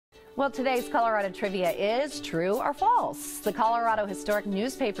Well, today's Colorado trivia is true or false. The Colorado Historic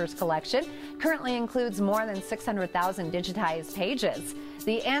Newspapers collection currently includes more than 600,000 digitized pages.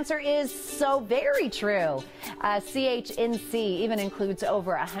 The answer is so very true. CHNC even includes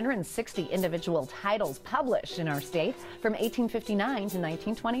over 160 individual titles published in our state from 1859 to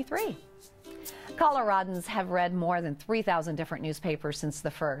 1923. Coloradans have read more than 3,000 different newspapers since the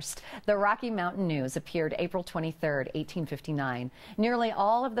first. The Rocky Mountain News appeared April 23, 1859. Nearly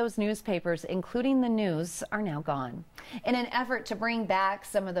all of those newspapers, including the News, are now gone. In an effort to bring back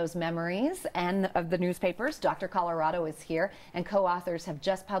some of those memories and of the newspapers, Dr. Colorado is here, and co-authors have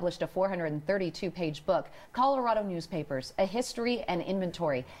just published a 432-page book, Colorado Newspapers, A History and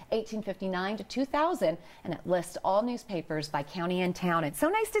Inventory, 1859 to 2000, and it lists all newspapers by county and town. It's so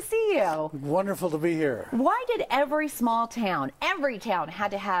nice to see you. Wonderful to be here. Why did every small town, every town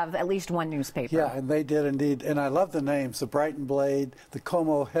had to have at least one newspaper? Yeah, and they did indeed. And I love the names, the Brighton Blade, the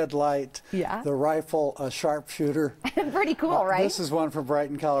Como Headlight, the Rifle Sharpshooter. Pretty cool, right? This is one from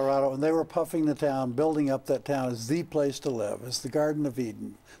Brighton, Colorado, and they were puffing the town, building up that town as the place to live, as the Garden of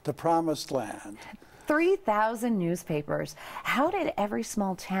Eden, the promised land. 3,000 newspapers. How did every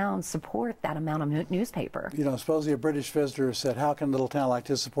small town support that amount of newspaper? You know, supposedly a British visitor said, how can a little town like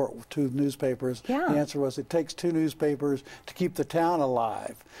this support 2 newspapers? Yeah. The answer was, it takes 2 newspapers to keep the town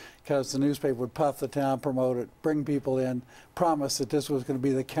alive, because the newspaper would puff the town, promote it, bring people in, promise that this was going to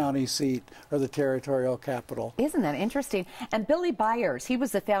be the county seat or the territorial capital. Isn't that interesting? And Billy Byers, he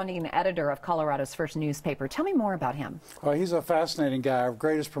was the founding editor of Colorado's first newspaper. Tell me more about him. Well, he's a fascinating guy, our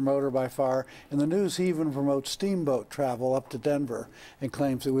greatest promoter by far. In the News, he even promotes steamboat travel up to Denver and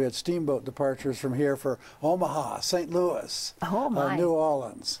claims that we had steamboat departures from here for Omaha, St. Louis, New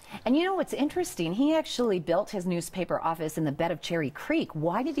Orleans. And you know what's interesting? He actually built his newspaper office in the bed of Cherry Creek.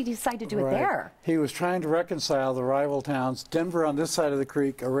 Why did he decide to do it there? He was trying to reconcile the rival towns. Denver on this side of the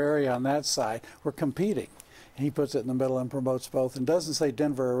creek, Auraria on that side, were competing. He puts it in the middle and promotes both, and doesn't say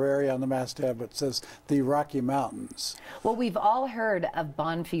Denver Auraria on the masthead, but says the Rocky Mountains. Well, we've all heard of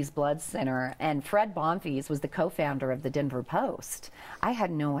Bonfils Blood Center, and Fred Bonfils was the co-founder of the Denver Post. I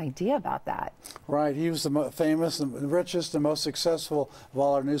had no idea about that. Right, he was the most famous, and the richest, and most successful of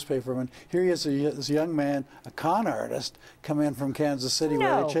all our newspapermen. Here he is, this young man, a con artist, come in from Kansas City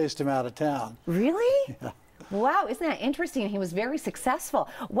where they chased him out of town. Really? Yeah. Wow, isn't that interesting? He was very successful.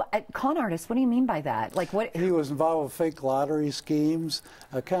 What, con artist, what do you mean by that? Like what? He was involved with fake lottery schemes,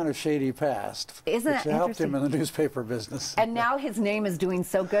 a kind of shady past. Isn't that interesting? Helped him in the newspaper business. And now his name is doing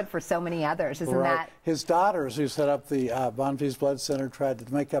so good for so many others, isn't that? His daughters, who set up the Bonfils Blood Center, tried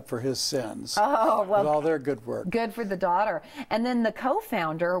to make up for his sins. Oh, well. With all their good work. Good for the daughter. And then the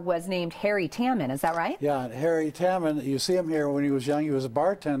co-founder was named Harry Tamman, is that right? Yeah, Harry Tamman, you see him here when he was young. He was a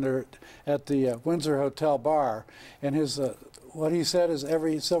bartender at the Windsor Hotel bar. And his what he said is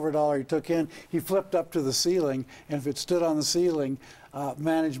every silver dollar he took in, he flipped up to the ceiling, and if it stood on the ceiling,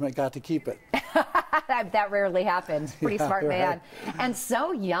 management got to keep it. That rarely happens. Pretty smart man. And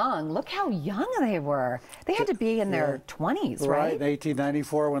so young. Look how young they were. They had to be in their 20s, right? Right, in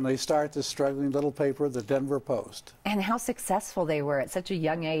 1894 when they start this struggling little paper, the Denver Post. And how successful they were at such a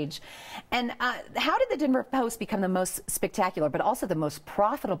young age. And how did the Denver Post become the most spectacular, but also the most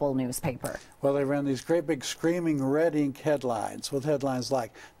profitable newspaper? Well, they ran these great big screaming red ink headlines with headlines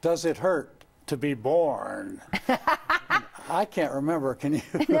like, "Does it hurt to be born?" I can't remember, can you?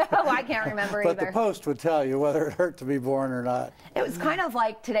 No, I can't remember either. But the Post would tell you whether it hurt to be born or not. It was kind of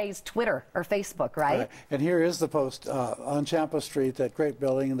like today's Twitter or Facebook, right? And here is the Post on Champa Street, that great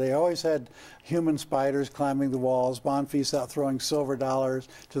building. They always had human spiders climbing the walls, Bonfils out throwing silver dollars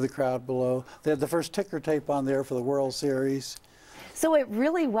to the crowd below. They had the first ticker tape on there for the World Series. So it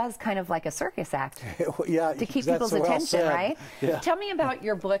really was kind of like a circus act. Yeah, to keep people's attention, right? Yeah. Tell me about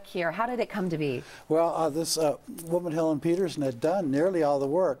your book here. How did it come to be? Well, this woman, Helen Peterson, had done nearly all the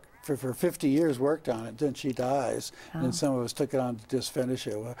work. For 50 years worked on it, then she dies, and then some of us took it on to just finish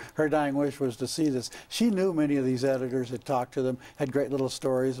it. Her dying wish was to see this. She knew many of these editors, had talked to them, had great little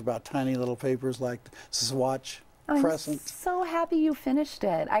stories about tiny little papers like Swatch. I'm so happy you finished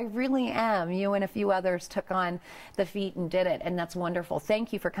it. I really am. You and a few others took on the feat and did it, and that's wonderful.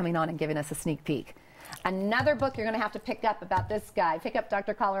 Thank you for coming on and giving us a sneak peek. Another book you're going to have to pick up about this guy. Pick up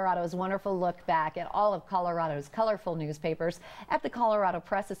Dr. Colorado's wonderful look back at all of Colorado's colorful newspapers at the Colorado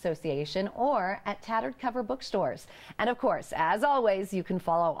Press Association or at Tattered Cover bookstores. And of course, as always, you can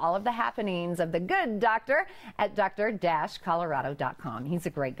follow all of the happenings of the good doctor at dr-colorado.com. He's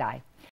a great guy.